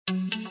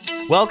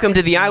Welcome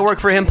to the I Work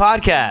For Him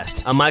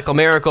podcast. I'm Michael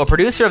Miracle,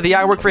 producer of the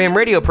I Work For Him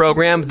radio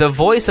program, the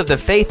voice of the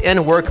faith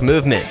and work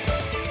movement.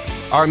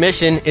 Our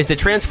mission is to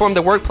transform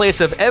the workplace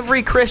of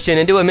every Christian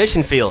into a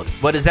mission field.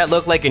 What does that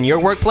look like in your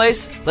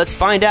workplace? Let's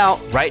find out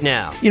right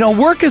now. You know,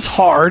 work is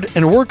hard,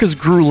 and work is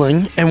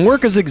grueling, and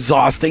work is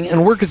exhausting,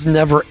 and work is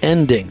never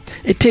ending.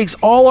 It takes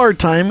all our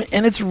time,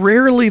 and it's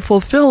rarely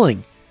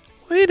fulfilling.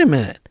 Wait a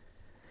minute.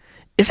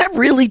 Is that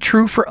really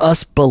true for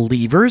us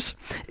believers?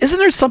 Isn't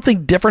there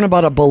something different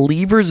about a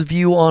believer's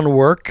view on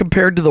work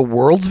compared to the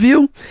world's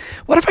view?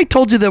 What if I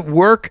told you that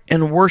work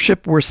and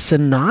worship were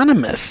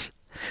synonymous?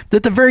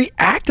 That the very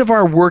act of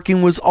our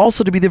working was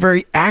also to be the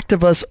very act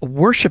of us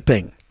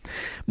worshiping?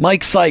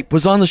 Mike Sipe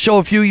was on the show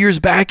a few years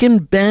back in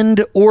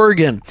Bend,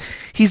 Oregon.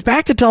 He's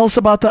back to tell us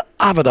about the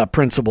Avadah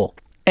principle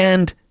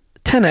and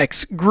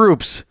 10X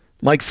groups.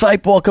 Mike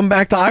Sipe, welcome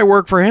back to I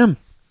Work For Him.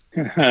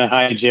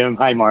 Hi, Jim.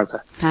 Hi,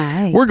 Martha.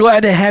 Hi. We're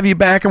glad to have you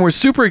back, and we're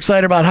super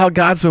excited about how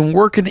God's been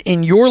working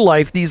in your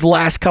life these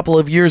last couple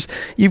of years.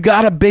 You've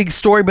got a big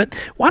story, but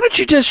why don't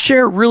you just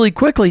share really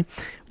quickly,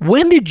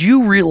 when did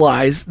you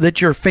realize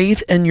that your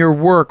faith and your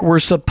work were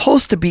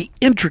supposed to be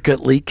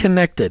intricately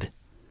connected?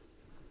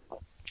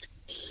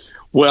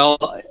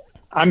 Well,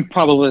 I'm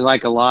probably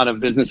like a lot of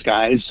business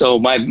guys. So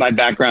my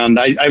background,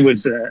 I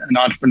was an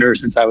entrepreneur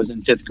since I was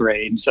in fifth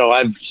grade. So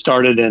I've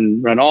started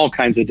and run all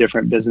kinds of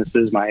different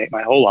businesses my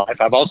whole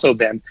life. I've also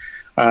been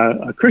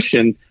a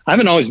Christian. I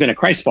haven't always been a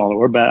Christ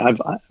follower, but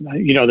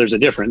there's a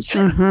difference.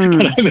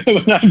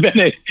 Mm-hmm.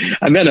 But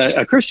I've been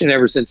a Christian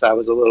ever since I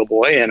was a little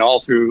boy and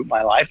all through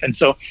my life. And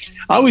so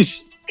I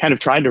always kind of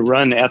tried to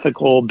run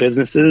ethical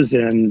businesses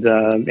and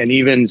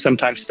even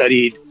sometimes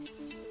studied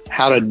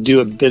how to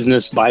do a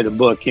business by the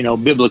book,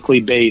 biblically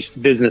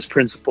based business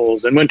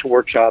principles, and went to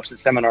workshops and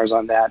seminars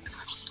on that.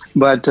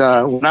 But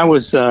when I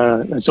was,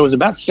 so it was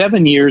about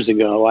 7 years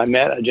ago, I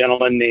met a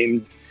gentleman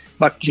named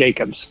Buck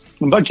Jacobs.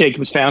 And Buck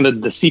Jacobs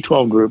founded the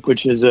C12 Group,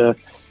 which is a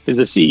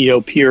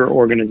CEO peer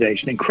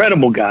organization.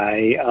 Incredible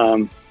guy,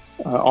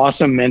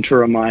 awesome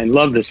mentor of mine.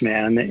 Love this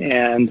man.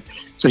 And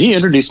so he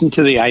introduced me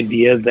to the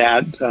idea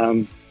that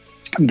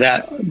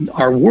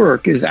our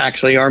work is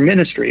actually our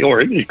ministry, or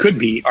it could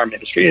be our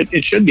ministry.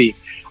 It should be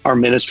our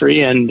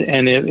ministry. And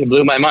it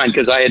blew my mind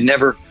because I had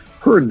never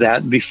heard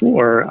that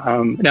before.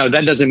 Now,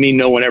 that doesn't mean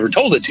no one ever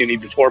told it to me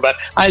before, but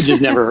I had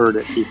just never heard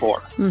it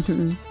before.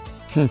 Mm-hmm.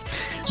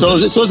 So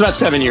it was about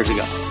 7 years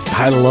ago.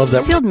 I love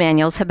that. Field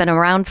manuals have been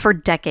around for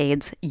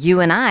decades.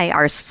 You and I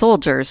are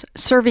soldiers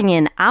serving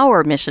in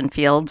our mission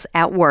fields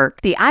at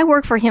work. The I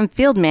Work For Him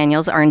field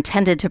manuals are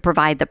intended to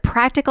provide the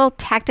practical,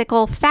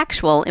 tactical,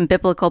 factual, and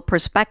biblical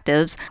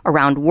perspectives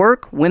around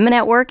work, women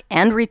at work,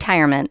 and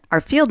retirement. Our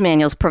field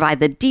manuals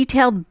provide the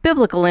detailed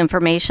biblical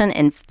information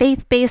and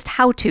faith-based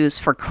how-tos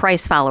for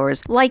Christ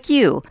followers like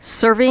you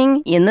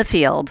serving in the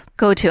field.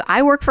 Go to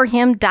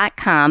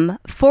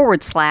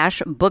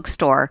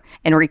iworkforhim.com/bookstore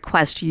and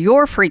request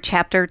your free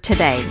chapter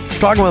today.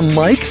 Talking with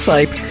Mike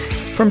Sipe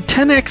from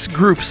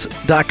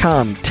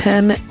 10xgroups.com,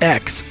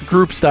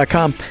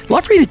 10xgroups.com.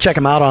 Love for you to check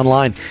him out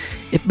online.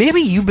 If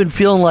maybe you've been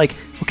feeling like,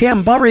 okay, I'm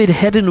about ready to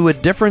head into a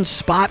different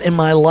spot in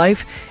my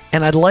life,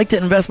 and I'd like to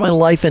invest my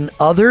life in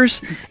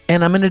others,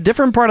 and I'm in a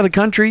different part of the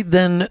country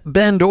than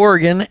Bend,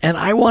 Oregon, and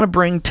I want to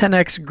bring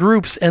 10X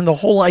Groups and the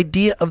whole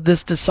idea of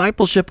this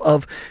discipleship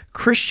of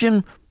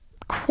Christian,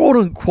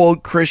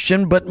 quote-unquote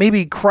Christian, but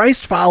maybe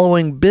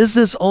Christ-following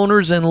business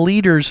owners and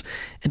leaders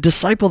and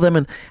disciple them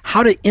in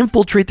how to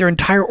infiltrate their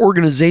entire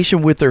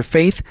organization with their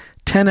faith.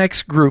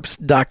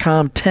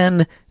 10xgroups.com,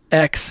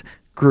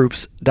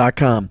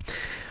 10xgroups.com.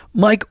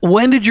 Mike,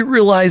 when did you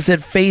realize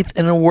that faith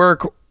and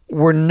work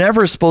were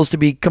never supposed to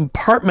be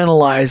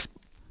compartmentalized,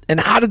 and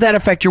how did that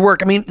affect your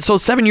work? I mean, so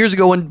 7 years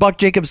ago when Buck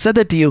Jacobs said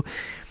that to you,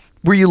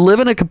 were you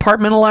living a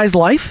compartmentalized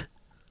life?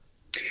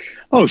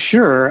 Oh,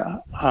 sure.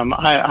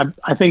 I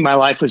think my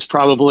life was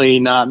probably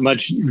not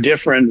much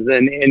different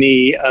than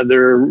any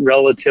other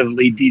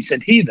relatively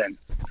decent heathen.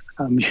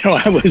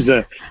 I was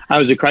a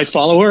Christ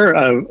follower,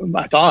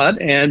 I thought,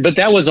 but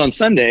that was on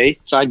Sunday.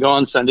 So I'd go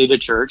on Sunday to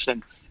church,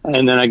 and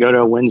then I go to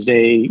a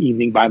Wednesday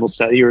evening Bible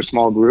study or a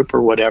small group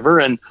or whatever,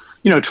 and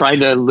try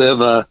to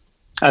live a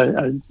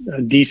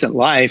decent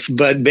life.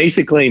 But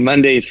basically,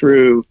 Monday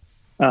through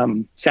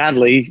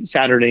sadly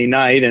Saturday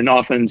night and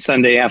often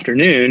Sunday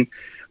afternoon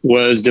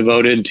was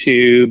devoted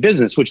to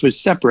business, which was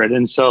separate.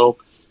 And so,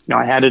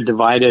 I had a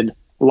divided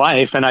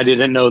life, and I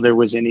didn't know there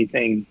was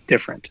anything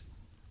different.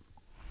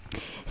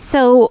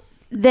 So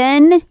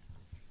then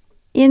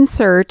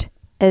insert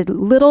a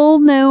little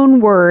known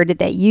word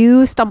that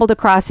you stumbled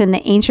across in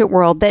the ancient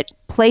world that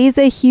plays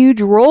a huge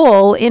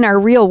role in our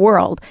real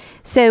world.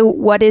 So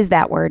what is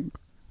that word?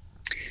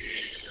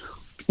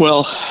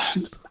 Well,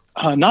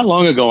 not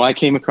long ago, I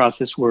came across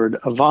this word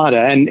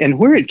Avadah, and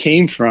where it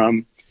came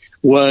from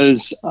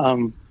was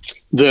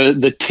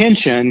the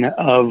tension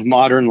of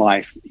modern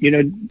life.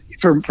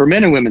 For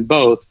men and women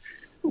both,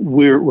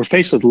 we're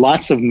faced with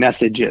lots of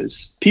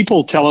messages.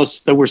 People tell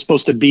us that we're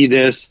supposed to be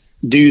this,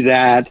 do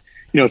that,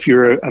 if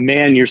you're a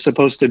man, you're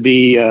supposed to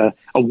be a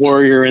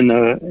warrior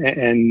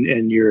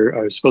and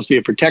you're supposed to be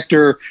a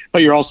protector,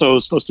 but you're also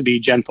supposed to be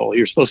gentle.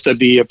 You're supposed to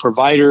be a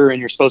provider, and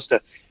you're supposed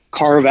to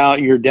carve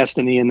out your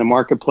destiny in the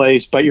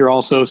marketplace, but you're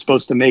also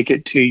supposed to make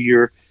it to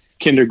your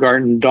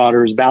kindergarten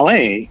daughter's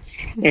ballet.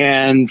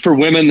 And for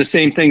women, the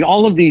same thing,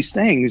 all of these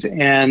things.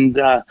 And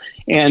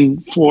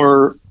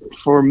for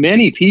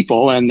many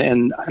people,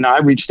 and I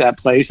reached that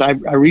place, I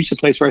reached a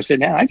place where I said,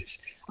 man,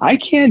 I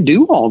can't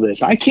do all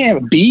this. I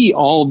can't be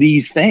all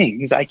these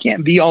things. I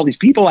can't be all these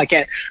people. I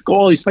can't go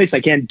all these places.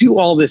 I can't do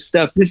all this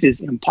stuff. This is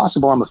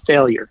impossible. I'm a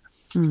failure.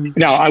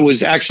 Now, I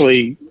was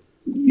actually,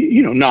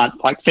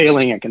 not like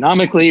failing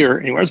economically or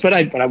anywhere else, but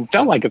I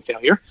felt like a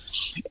failure.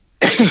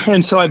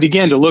 And so I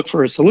began to look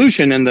for a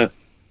solution. And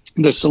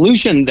the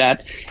solution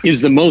that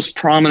is the most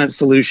prominent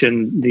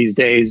solution these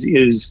days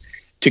is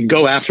to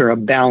go after a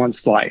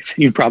balanced life.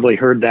 You've probably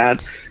heard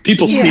that.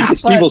 People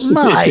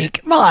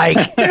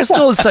Mike, there's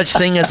no such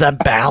thing as a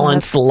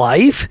balanced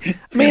life. I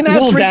mean,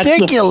 that's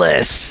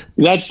ridiculous.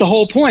 That's the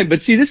whole point.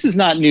 But see, this is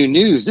not new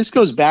news. This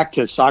goes back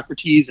to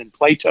Socrates and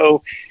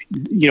Plato.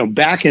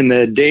 Back in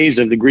the days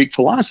of the Greek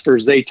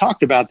philosophers, they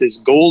talked about this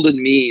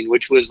golden mean,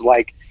 which was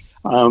like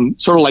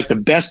sort of like the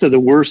best of the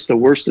worst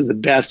of the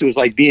best. It was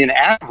like being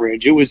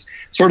average. It was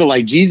sort of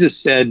like Jesus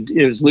said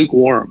it was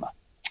lukewarm,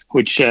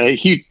 which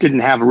he didn't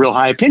have a real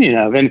high opinion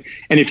of. And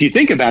if you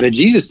think about it,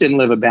 Jesus didn't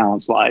live a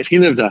balanced life. He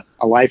lived a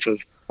life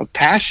of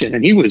passion,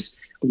 and he was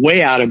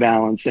way out of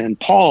balance. And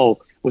Paul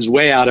was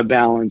way out of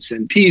balance,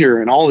 and Peter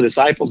and all the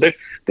disciples, they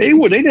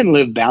didn't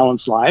live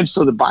balanced lives.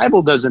 So the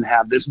Bible doesn't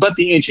have this, but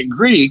the ancient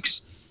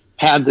Greeks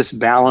had this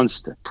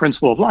balanced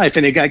principle of life,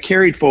 and it got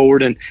carried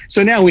forward. And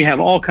so now we have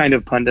all kind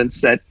of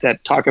pundits that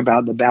talk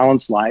about the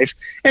balanced life,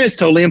 and it's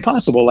totally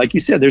impossible. Like you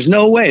said, there's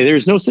no way,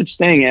 there's no such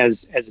thing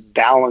as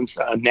balance,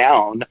 a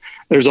noun.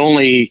 There's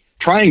only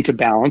trying to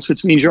balance,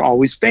 which means you're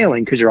always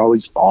failing because you're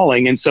always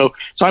falling. And so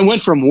I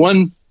went from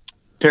one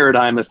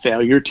paradigm of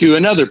failure to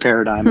another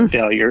paradigm of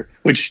failure,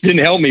 which didn't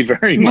help me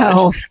very much.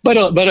 No. But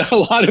a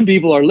lot of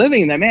people are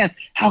living in that, man,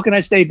 how can I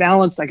stay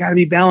balanced? I got to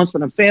be balanced,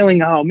 but I'm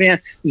failing. Oh, man,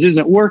 this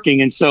isn't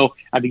working. And so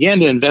I began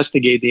to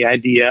investigate the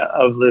idea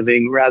of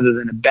living rather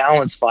than a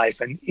balanced life,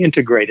 an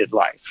integrated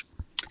life.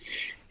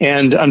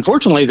 And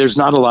unfortunately, there's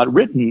not a lot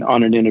written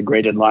on an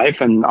integrated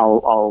life, and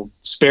I'll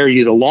spare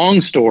you the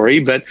long story,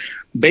 but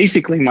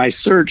basically my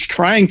search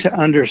trying to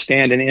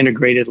understand an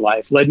integrated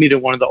life led me to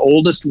one of the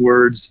oldest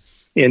words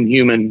in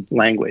human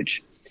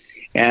language.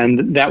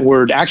 And that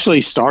word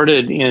actually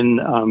started in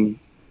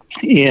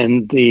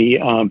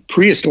the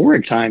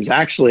prehistoric times,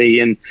 actually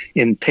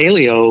in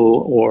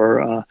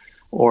paleo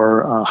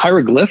or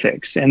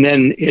hieroglyphics. And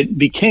then it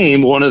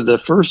became one of the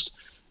first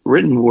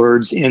written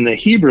words in the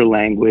Hebrew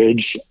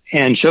language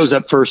and shows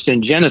up first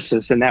in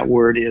Genesis. And that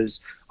word is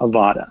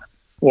Avadah,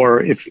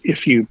 or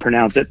if you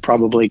pronounce it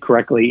probably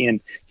correctly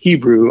in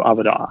Hebrew,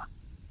 Avadah.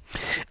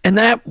 And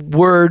that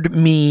word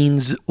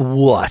means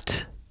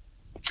what?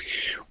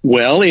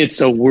 Well,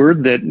 it's a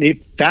word that,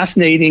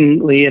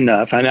 fascinatingly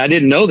enough, and I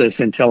didn't know this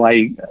until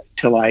I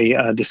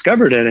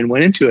discovered it and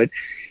went into it.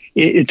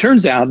 It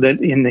turns out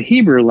that in the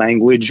Hebrew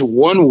language,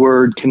 one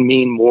word can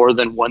mean more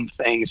than one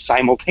thing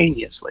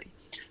simultaneously.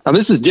 Now,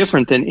 this is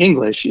different than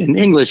English. In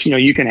English,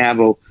 you can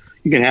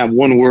have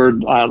one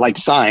word like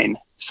sign.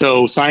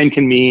 So sign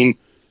can mean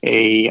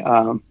a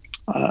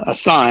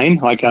sign,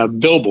 like a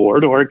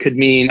billboard, or it could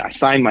mean I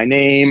sign my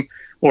name,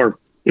 or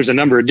there's a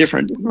number of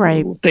different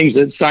things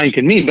that sign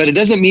can mean, but it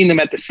doesn't mean them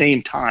at the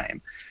same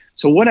time.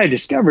 So what I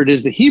discovered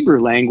is the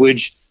Hebrew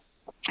language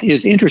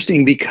is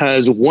interesting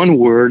because one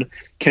word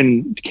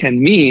can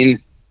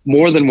mean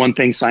more than one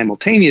thing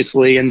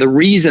simultaneously. And the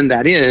reason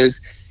that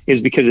is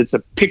because it's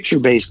a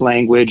picture-based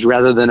language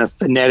rather than a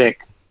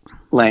phonetic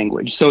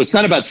language. So it's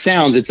not about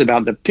sounds, it's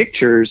about the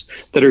pictures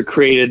that are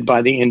created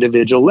by the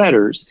individual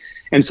letters.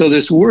 And so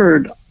this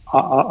word,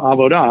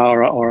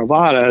 Avadah or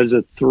Avadah, is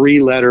a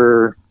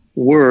 3-letter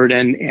word,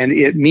 and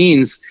it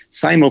means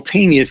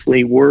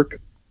simultaneously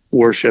work,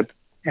 worship,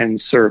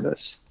 and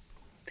service.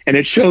 And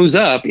it shows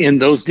up in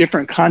those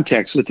different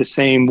contexts with the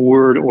same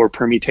word or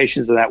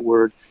permutations of that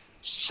word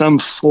some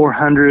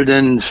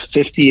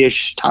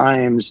 450-ish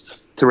times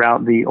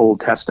throughout the Old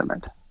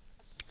Testament.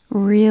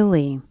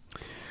 Really?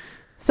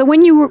 So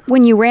when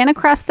you ran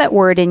across that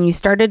word and you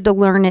started to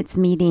learn its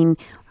meaning,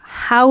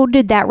 how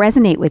did that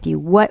resonate with you?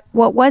 What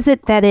was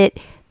it that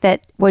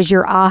was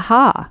your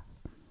aha?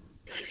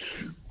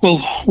 Well,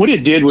 what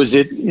it did was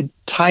it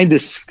tied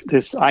this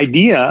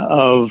idea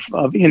of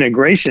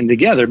integration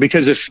together,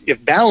 because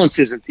if balance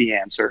isn't the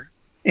answer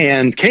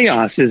and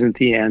chaos isn't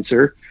the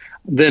answer,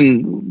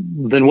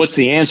 then what's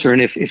the answer?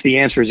 And if the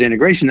answer is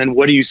integration, then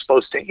what are you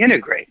supposed to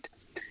integrate?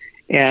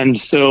 And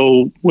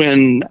so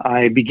when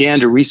I began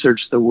to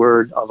research the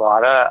word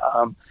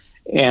Avadah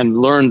and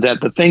learned that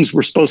the things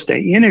we're supposed to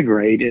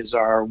integrate is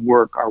our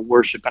work, our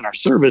worship, and our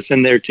service,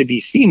 and they're to be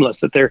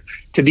seamless, that they're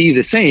to be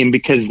the same,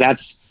 because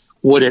that's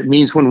what it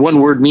means when one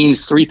word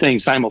means 3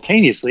 things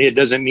simultaneously. It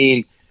doesn't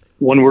mean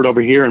one word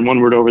over here and one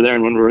word over there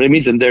and one word. It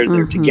means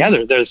they're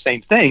together. They're the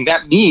same thing.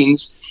 That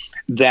means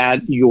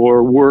that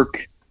your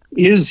work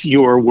is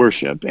your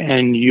worship,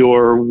 and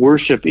your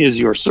worship is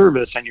your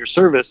service, and your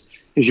service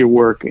is your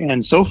work,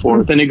 and so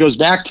forth. And it goes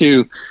back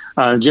to,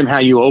 Jim, how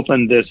you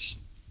opened this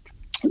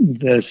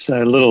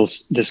little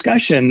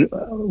discussion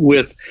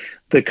with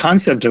the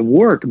concept of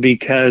work,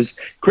 because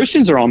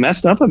Christians are all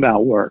messed up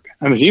about work.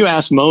 I mean, if you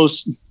ask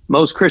most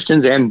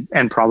Christians and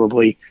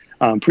probably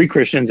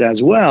pre-Christians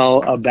as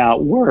well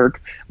about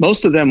work,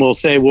 most of them will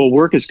say, well,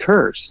 work is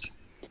cursed.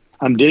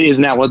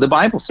 Isn't that what the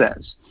Bible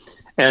says?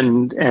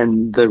 And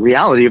the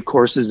reality, of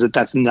course, is that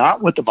that's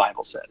not what the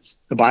Bible says.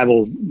 The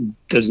Bible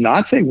does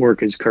not say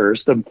work is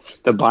cursed.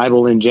 The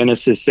Bible in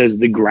Genesis says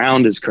the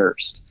ground is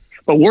cursed.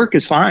 But work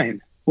is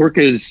fine. Work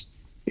is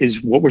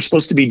what we're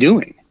supposed to be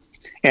doing.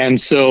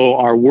 And so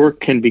our work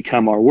can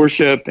become our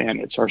worship, and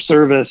it's our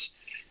service.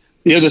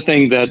 The other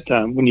thing that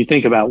when you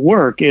think about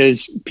work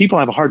is people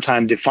have a hard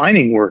time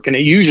defining work, and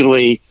it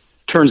usually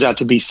turns out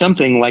to be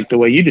something like the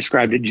way you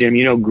described it, Jim,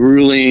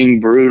 grueling,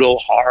 brutal,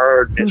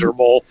 hard,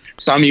 miserable,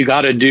 some you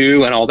got to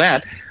do and all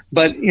that.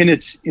 But in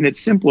its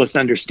simplest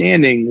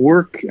understanding,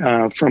 work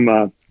from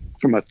a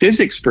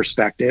physics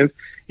perspective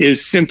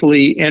is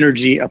simply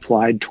energy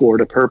applied toward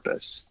a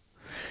purpose.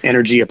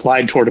 Energy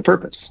applied toward a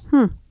purpose.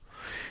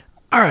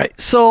 All right.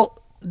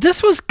 So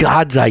this was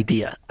God's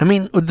idea. I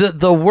mean,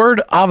 the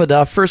word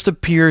Avadah first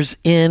appears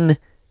in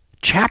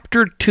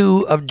chapter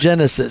 2 of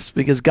Genesis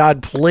because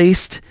God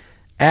placed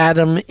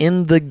Adam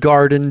in the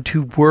garden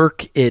to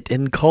work it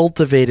and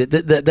cultivate it.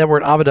 That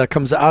word Avadah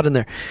comes out in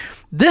there.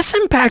 This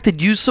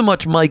impacted you so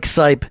much, Mike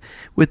Sipe,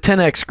 with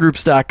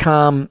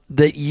 10xgroups.com,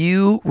 that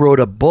you wrote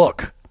a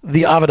book,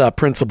 The Avadah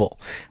Principle,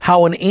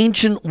 how an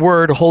ancient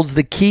word holds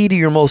the key to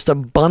your most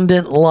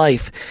abundant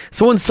life.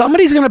 So when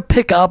somebody's going to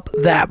pick up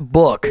that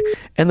book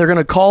and they're going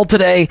to call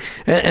today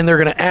and they're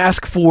going to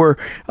ask for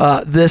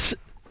this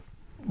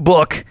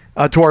book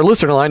to our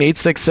listener line,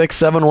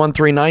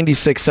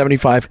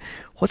 866-713-9675,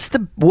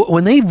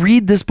 when they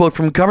read this book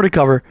from cover to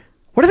cover,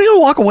 what are they going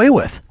to walk away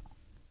with?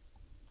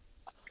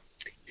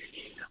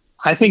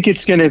 I think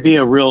it's going to be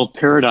a real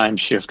paradigm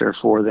shifter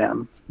for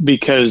them,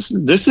 because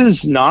this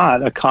is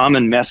not a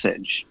common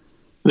message.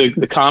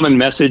 The common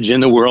message in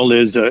the world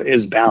is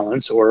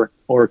balance or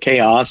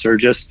chaos, or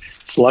just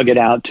slug it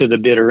out to the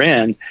bitter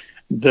end.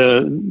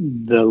 The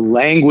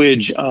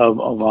language of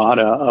Avadah,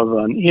 of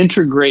an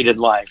integrated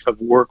life of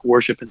work,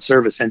 worship, and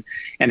service, and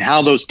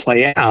how those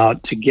play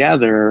out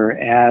together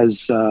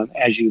as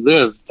you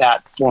live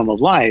that form of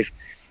life,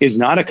 is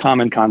not a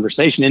common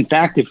conversation. In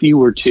fact, if you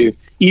were to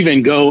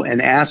even go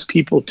and ask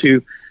people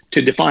to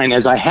define,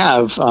 as I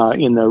have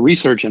in the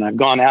research, and I've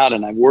gone out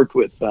and I've worked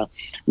with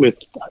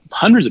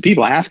hundreds of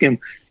people, ask them,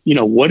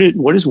 what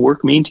does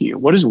work mean to you?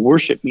 What does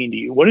worship mean to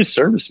you? What does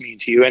service mean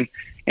to you?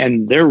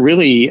 And there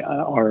really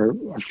are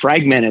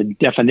fragmented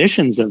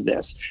definitions of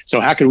this. So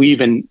how could we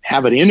even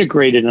have it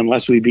integrated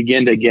unless we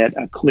begin to get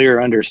a clear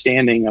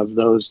understanding of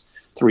those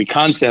three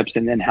concepts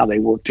and then how they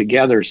work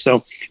together?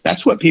 So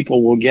that's what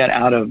people will get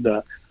out of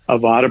the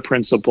Avadah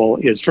principle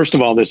is, first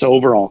of all, this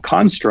overall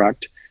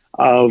construct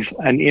of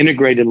an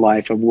integrated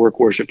life of work,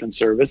 worship, and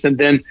service, and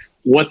then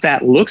what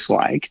that looks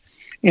like.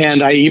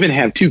 And I even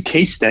have two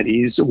case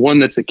studies, one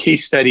that's a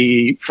case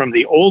study from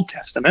the Old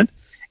Testament,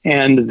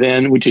 and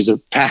then, which is a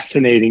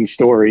fascinating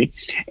story,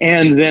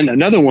 and then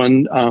another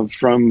one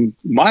from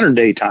modern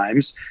day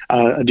times,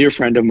 a dear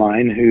friend of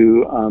mine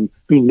who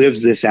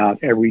lives this out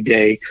every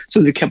day.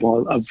 So there's a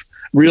couple of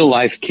real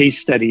life case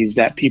studies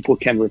that people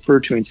can refer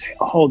to and say,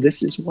 oh,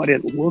 this is what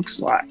it looks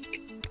like.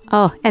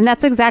 Oh, and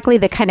that's exactly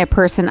the kind of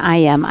person I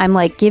am. I'm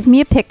like, give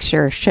me a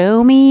picture,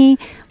 show me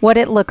what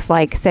it looks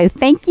like. So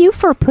thank you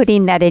for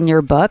putting that in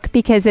your book,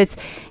 because it's,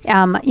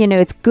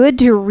 it's good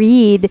to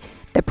read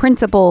the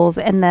principles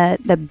and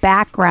the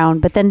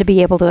background, but then to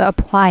be able to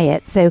apply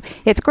it. So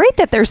it's great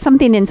that there's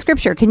something in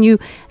Scripture. Can you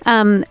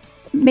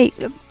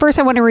first,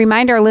 I want to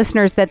remind our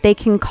listeners that they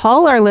can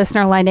call our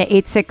listener line at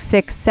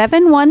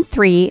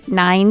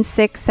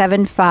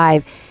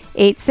 866-713-9675.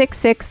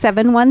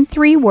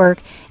 866-713-WORK.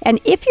 And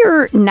if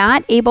you're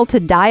not able to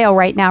dial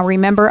right now,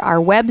 remember our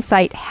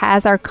website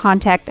has our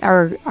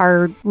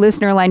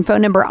listener line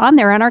phone number on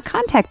there on our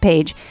contact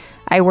page.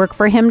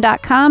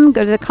 iworkforhim.com.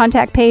 Go to the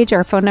contact page.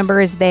 Our phone number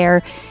is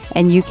there,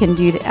 and you can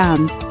do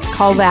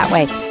call that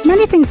way.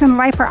 Many things in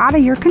life are out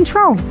of your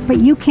control, but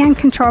you can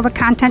control the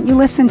content you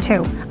listen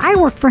to. I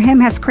Work For Him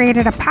has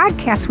created a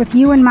podcast with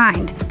you in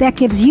mind that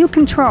gives you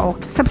control.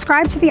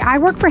 Subscribe to the I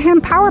Work For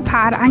Him Power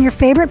Pod on your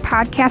favorite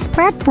podcast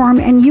platform,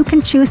 and you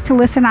can choose to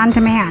listen on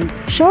demand.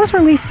 Shows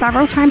released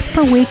several times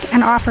per week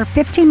and offer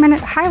 15-minute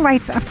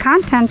highlights of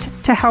content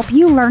to help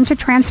you learn to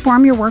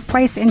transform your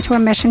workplace into a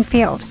mission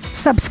field.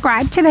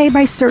 Subscribe today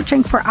by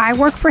searching for I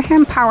Work For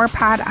Him Power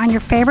Pod on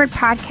your favorite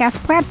podcast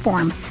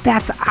platform.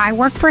 That's I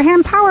Work For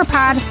Him Power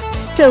Pod.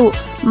 So,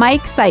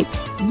 Mike Sipe,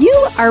 you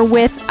are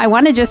with, I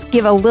want to just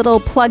give a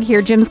little plug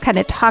here. Jim's kind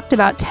of talked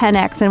about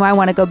 10X, and I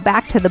want to go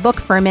back to the book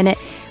for a minute.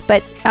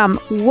 But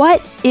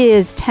what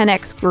is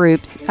 10X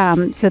Groups,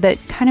 so that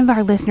kind of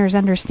our listeners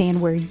understand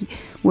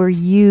where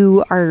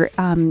you are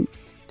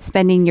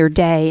spending your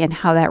day and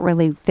how that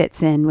really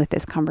fits in with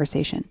this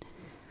conversation.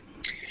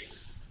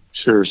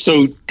 Sure.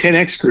 So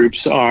 10X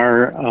groups are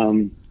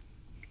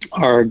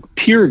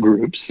peer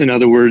groups. In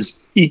other words,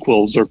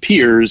 equals or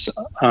peers,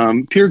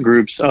 peer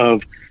groups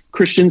of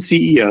Christian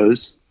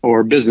CEOs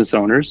or business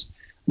owners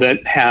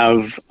that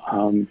have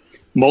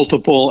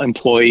multiple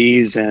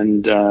employees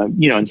and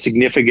and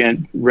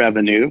significant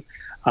revenue.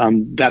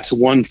 That's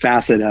one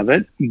facet of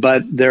it.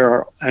 But there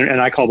are,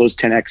 and I call those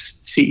 10X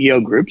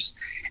CEO groups.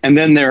 And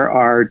then there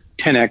are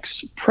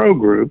 10X Pro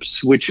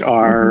groups, which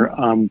are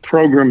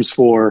programs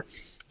for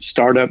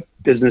startup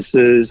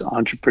businesses,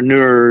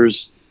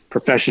 entrepreneurs,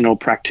 professional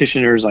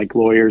practitioners like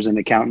lawyers and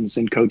accountants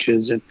and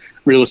coaches and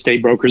real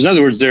estate brokers. In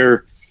other words,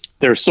 they're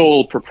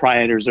sole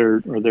proprietors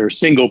or they're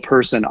single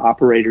person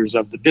operators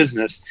of the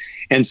business.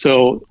 And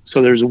so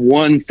there's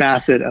one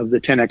facet of the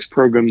 10X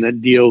program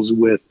that deals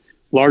with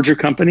larger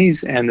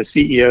companies and the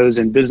CEOs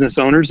and business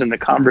owners, and the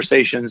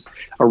conversations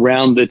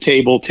around the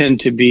table tend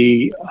to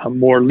be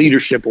more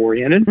leadership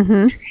oriented.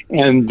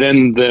 And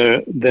then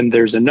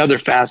there's another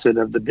facet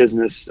of the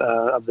business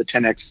of the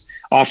 10X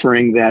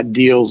offering that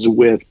deals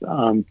with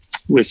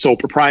sole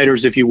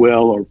proprietors, if you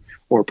will,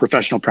 or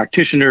professional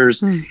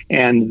practitioners.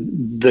 And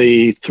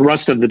the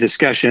thrust of the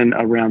discussion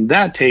around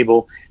that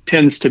table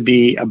tends to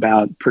be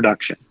about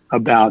production,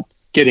 about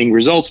getting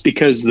results,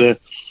 because the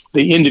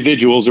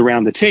individuals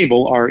around the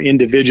table are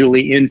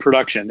individually in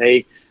production.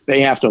 They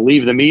have to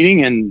leave the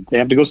meeting and they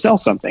have to go sell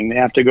something. They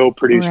have to go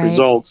produce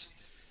results.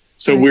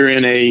 So we're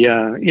in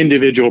a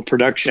individual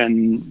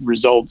production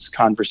results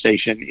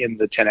conversation in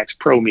the 10X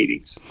Pro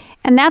meetings.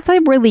 And that's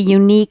a really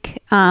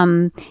unique,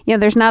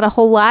 there's not a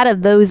whole lot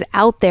of those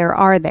out there,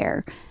 are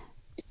there?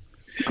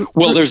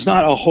 Well, there's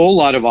not a whole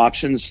lot of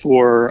options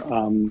for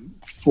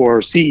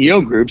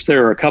CEO groups.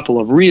 There are a couple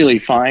of really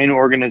fine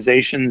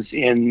organizations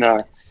in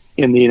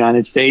the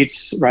United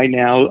States right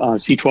now,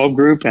 C12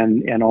 Group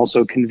and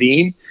also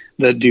Convene,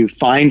 that do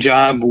fine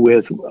job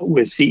with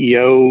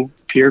CEO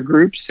peer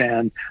groups.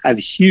 And I have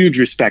huge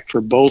respect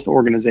for both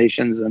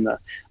organizations and the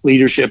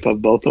leadership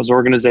of both those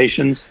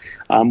organizations.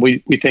 We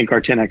think our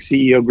 10X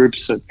CEO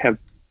groups have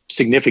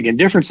significant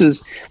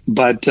differences,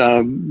 but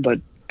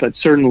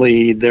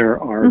certainly there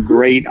are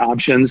great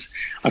options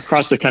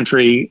across the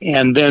country.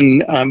 And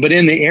then, but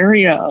in the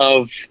area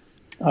of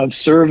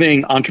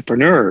serving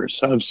entrepreneurs,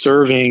 of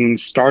serving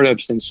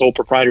startups and sole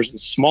proprietors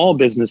and small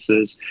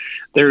businesses,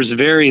 there's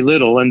very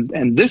little.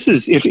 And this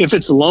is, if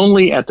it's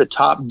lonely at the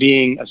top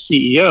being a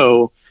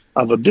CEO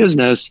of a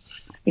business,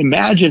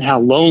 imagine how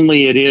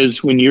lonely it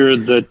is when you're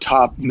the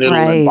top, middle,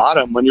 and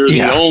bottom, when you're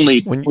the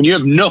only, when you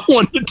have no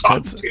one to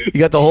talk to. You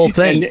got the whole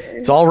thing.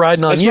 It's all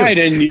riding on you.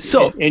 That's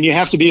right. And you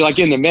have to be like,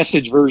 in the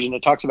Message version,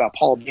 it talks about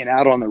Paul being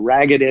out on the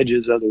ragged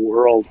edges of the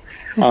world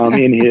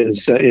in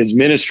his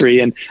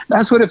ministry. And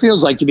that's what it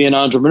feels like to be an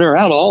entrepreneur,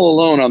 out all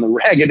alone on the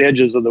ragged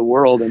edges of the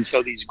world. And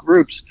so these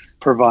groups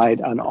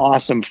provide an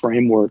awesome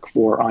framework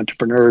for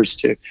entrepreneurs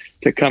to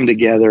come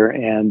together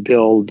and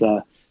build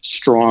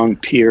strong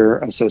peer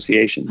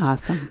associations.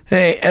 Awesome.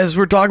 Hey, as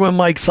we're talking with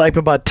Mike Sipe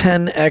about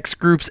 10X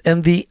groups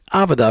and the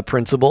Avadah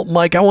principle,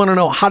 Mike, I want to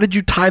know, how did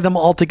you tie them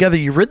all together?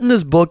 You've written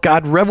this book.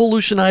 God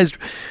revolutionized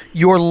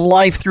your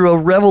life through a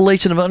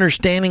revelation of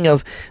understanding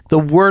of the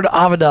word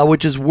Avadah,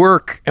 which is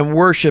work and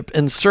worship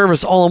and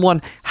service all in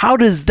one. How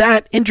does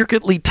that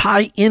intricately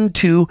tie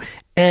into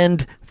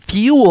and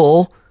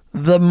fuel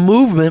the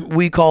movement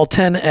we call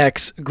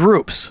 10X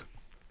groups?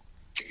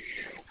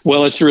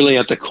 Well, it's really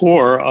at the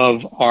core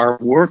of our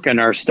work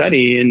and our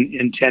study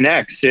in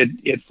 10X.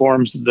 It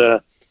forms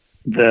the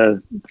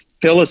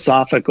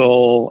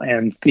philosophical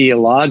and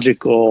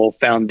theological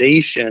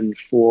foundation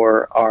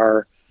for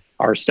our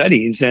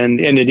studies, and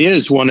it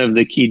is one of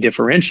the key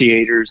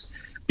differentiators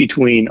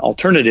between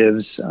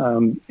alternatives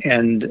and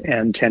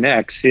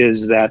 10X,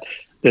 is that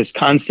this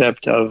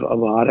concept of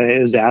Avadah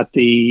is at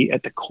the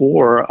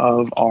core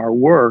of our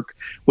work,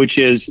 which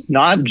is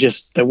not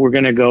just that we're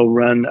going to go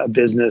run a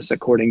business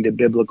according to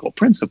biblical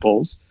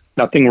principles.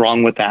 Nothing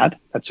wrong with that.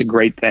 That's a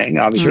great thing.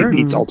 Obviously, it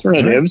beats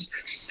alternatives.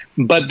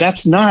 But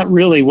that's not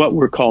really what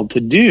we're called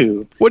to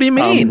do. What do you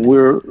mean?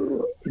 We're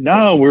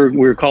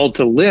called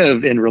to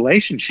live in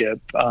relationship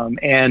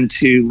and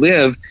to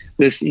live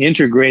this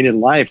integrated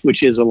life,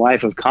 which is a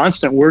life of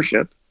constant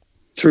worship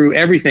through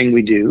everything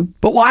we do.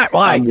 But why?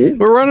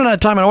 We're running out of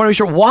time, and I want to be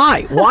sure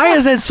why. Why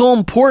is it so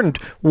important?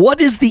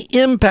 What is the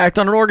impact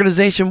on an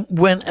organization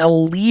when a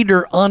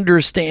leader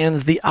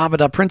understands the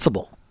Avadah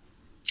principle?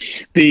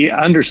 The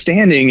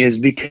understanding is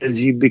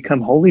because you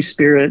become Holy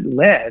Spirit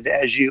led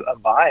as you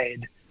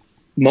abide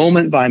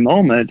moment by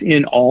moment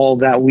in all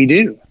that we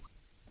do.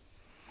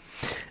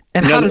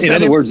 And how does that? In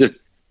other words,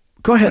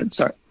 go ahead.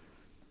 Sorry.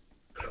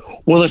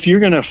 Well, if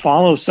you're going to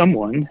follow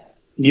someone,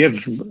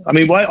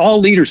 all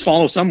leaders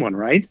follow someone,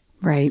 right?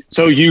 Right.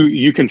 So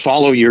you can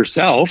follow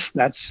yourself.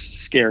 That's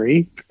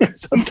scary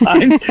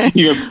sometimes.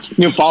 You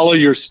can follow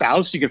your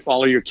spouse. You can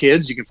follow your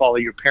kids. You can follow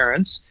your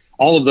parents.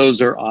 All of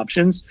those are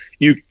options.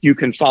 You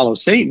can follow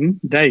Satan.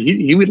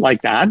 He would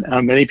like that.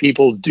 Many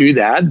people do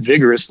that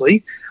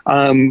vigorously.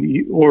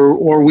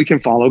 or we can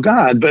follow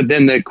God. But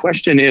then the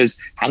question is,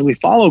 how do we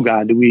follow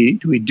God? Do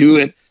we do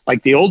it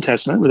like the Old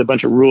Testament with a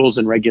bunch of rules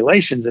and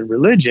regulations and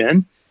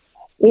religion,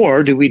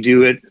 or do we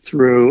do it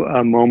through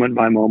a moment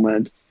by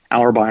moment,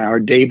 hour by hour,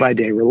 day by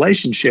day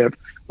relationship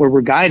where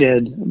we're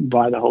guided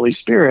by the Holy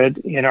Spirit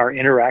in our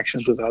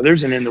interactions with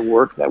others and in the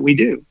work that we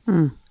do?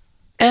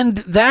 And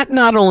that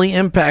not only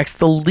impacts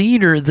the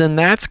leader, then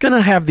that's going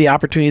to have the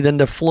opportunity then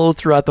to flow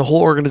throughout the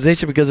whole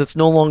organization, because it's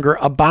no longer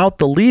about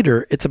the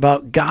leader. It's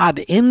about God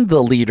in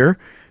the leader.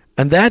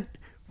 And that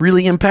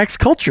really impacts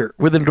culture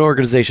within an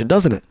organization,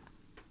 doesn't it?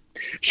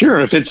 Sure,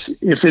 if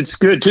it's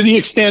good, to the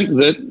extent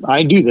that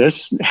I do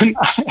this, and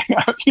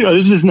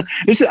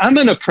I'm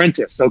an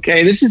apprentice.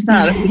 Okay, this is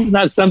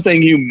not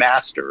something you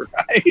master,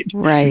 right?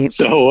 Right.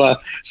 So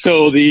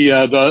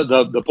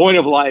the point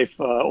of life,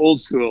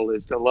 old school,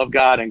 is to love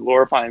God and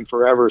glorify Him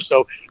forever.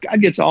 So God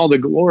gets all the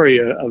glory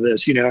of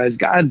this, as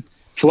God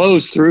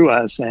flows through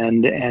us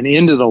and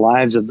into the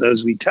lives of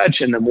those we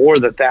touch, and the more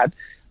that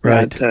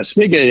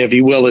spigot, if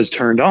you will, is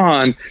turned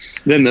on,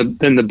 then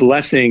the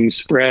blessing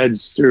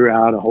spreads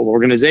throughout a whole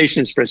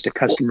organization, spreads to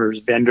customers,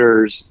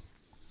 vendors,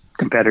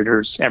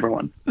 competitors,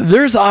 everyone.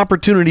 There's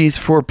opportunities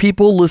for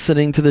people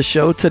listening to the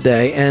show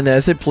today, and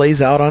as it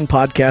plays out on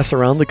podcasts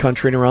around the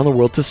country and around the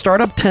world, to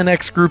start up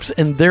 10X groups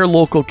in their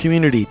local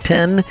community.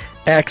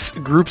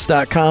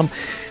 10xgroups.com.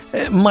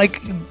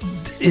 Mike,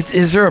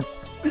 is there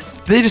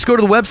they just go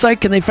to the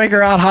website? Can they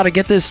figure out how to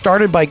get this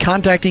started by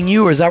contacting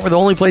you, or is that where the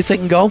only place they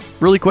can go?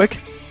 Really quick.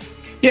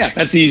 Yeah,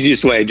 that's the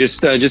easiest way. Just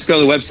go to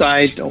the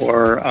website,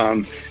 or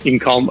you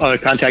can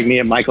contact me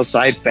at Michael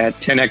Sipe at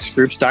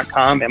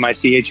 10xgroups.com,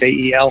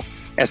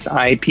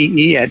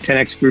 MICHAELSIPE at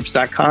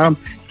 10xgroups.com,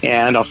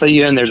 and I'll fill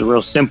you in. There's a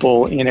real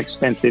simple,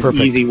 inexpensive,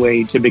 easy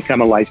way to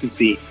become a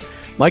licensee.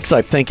 Mike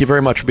Sipe, thank you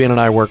very much for being on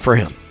I Work for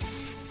Him.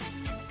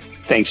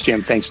 Thanks,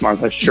 Jim. Thanks,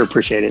 Martha. Sure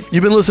appreciate it.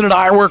 You've been listening to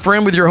I Work for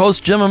Him with your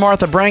hosts, Jim and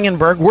Martha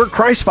Brangenberg. We're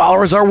Christ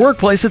followers, our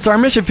workplace, it's our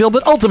mission field,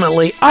 but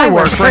ultimately, I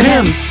work for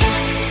Him.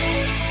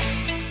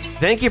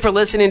 Thank you for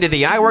listening to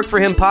the I Work for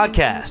Him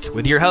podcast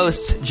with your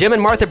hosts, Jim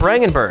and Martha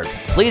Brangenberg.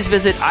 Please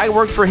visit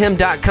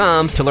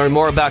iworkforhim.com to learn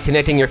more about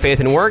connecting your faith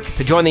and work,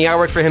 to join the I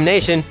Work for Him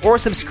Nation, or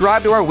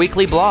subscribe to our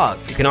weekly blog.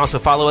 You can also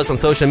follow us on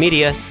social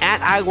media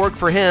at I Work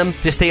for Him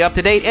to stay up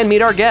to date and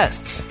meet our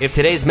guests. If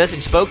today's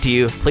message spoke to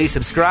you, please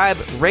subscribe,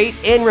 rate,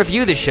 and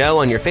review the show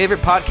on your favorite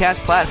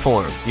podcast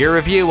platform. Your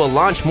review will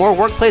launch more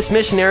workplace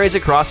missionaries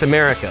across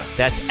America.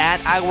 That's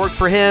at I Work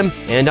for Him,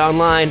 and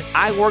online,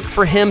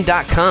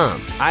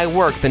 iworkforhim.com. I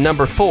work the number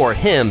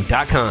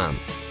 4him.com.